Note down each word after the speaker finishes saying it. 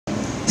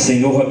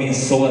Senhor,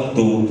 abençoa a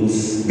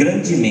todos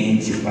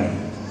grandemente, Pai.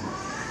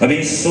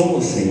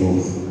 Abençoa,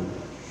 Senhor,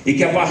 e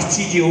que a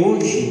partir de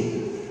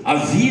hoje a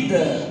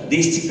vida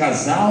deste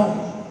casal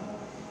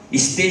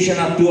esteja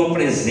na Tua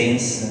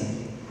presença,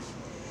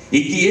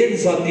 e que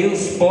eles, ó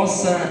Deus,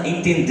 possam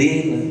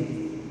entendê-la,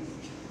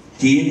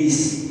 que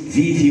eles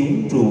vivem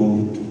um para o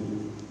outro.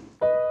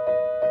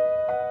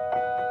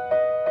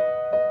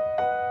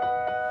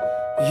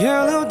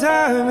 Yellow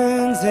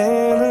diamonds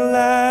in the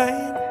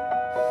light,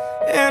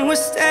 and we're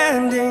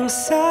standing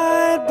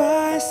side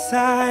by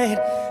side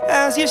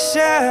as your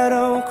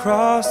shadow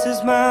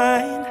crosses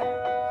mine.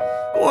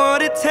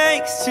 What it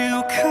takes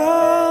to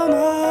come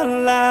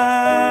alive,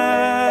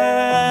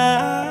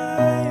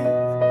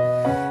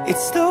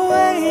 it's the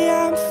way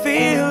I'm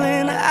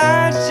feeling,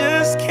 I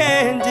just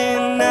can't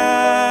deny.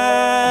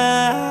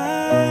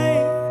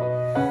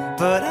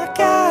 But I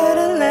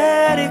gotta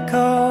let it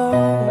go.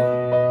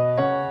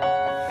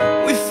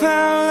 We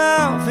found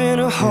love in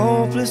a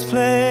hopeless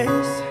place.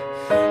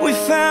 We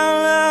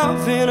found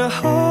love in a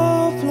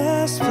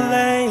hopeless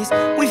place.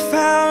 We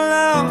found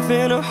love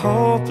in a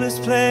hopeless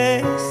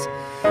place.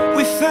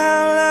 We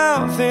found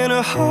love in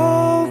a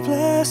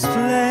hopeless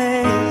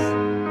place.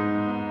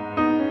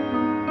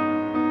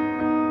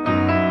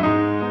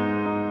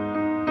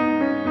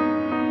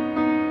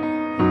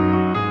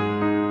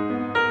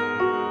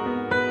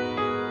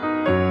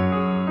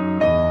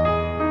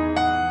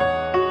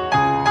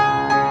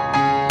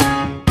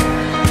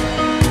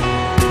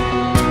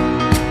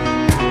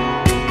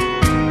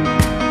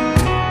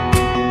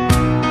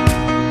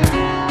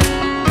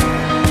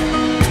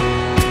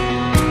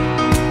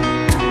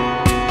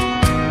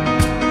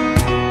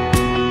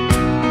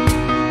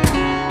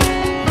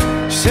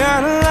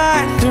 Shine a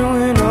light through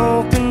an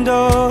open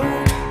door.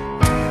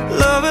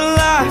 Love and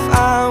life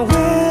I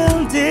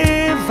will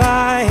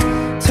divide.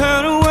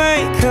 Turn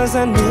away cause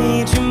I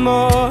need you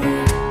more.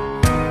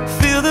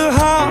 Feel the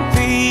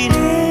heartbeat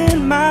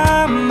in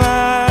my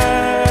mind.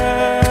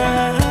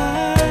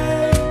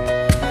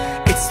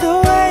 It's the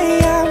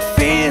way I'm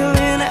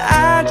feeling,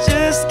 I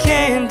just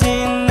can't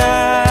deny.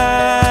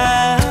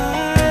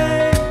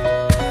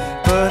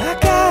 But I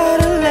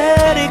gotta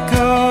let it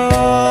go.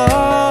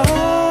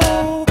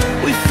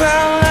 We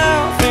found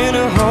love in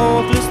a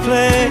hopeless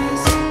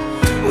place.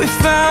 We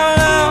found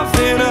love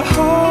in a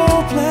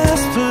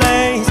hopeless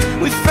place.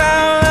 We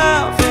found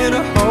love in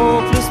a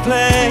hopeless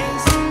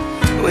place.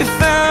 We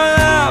found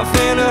love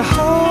in a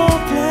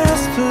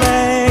hopeless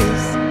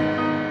place.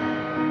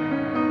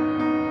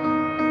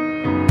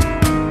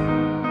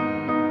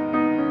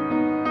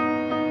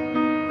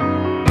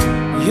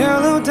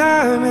 Yellow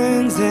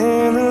diamonds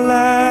in the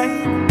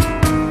light,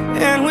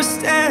 and we're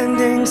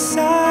standing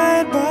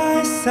side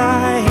by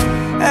side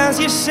as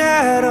your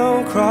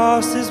shadow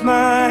crosses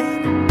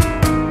mine.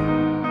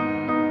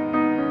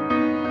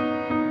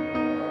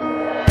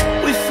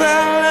 We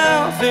found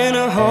love in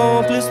a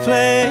hopeless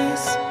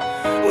place.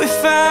 We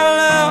found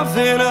love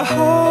in a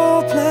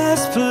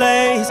hopeless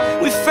place.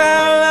 We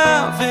found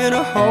love in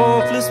a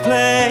hopeless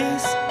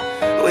place.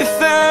 We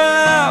found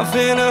love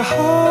in a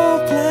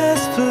hopeless place.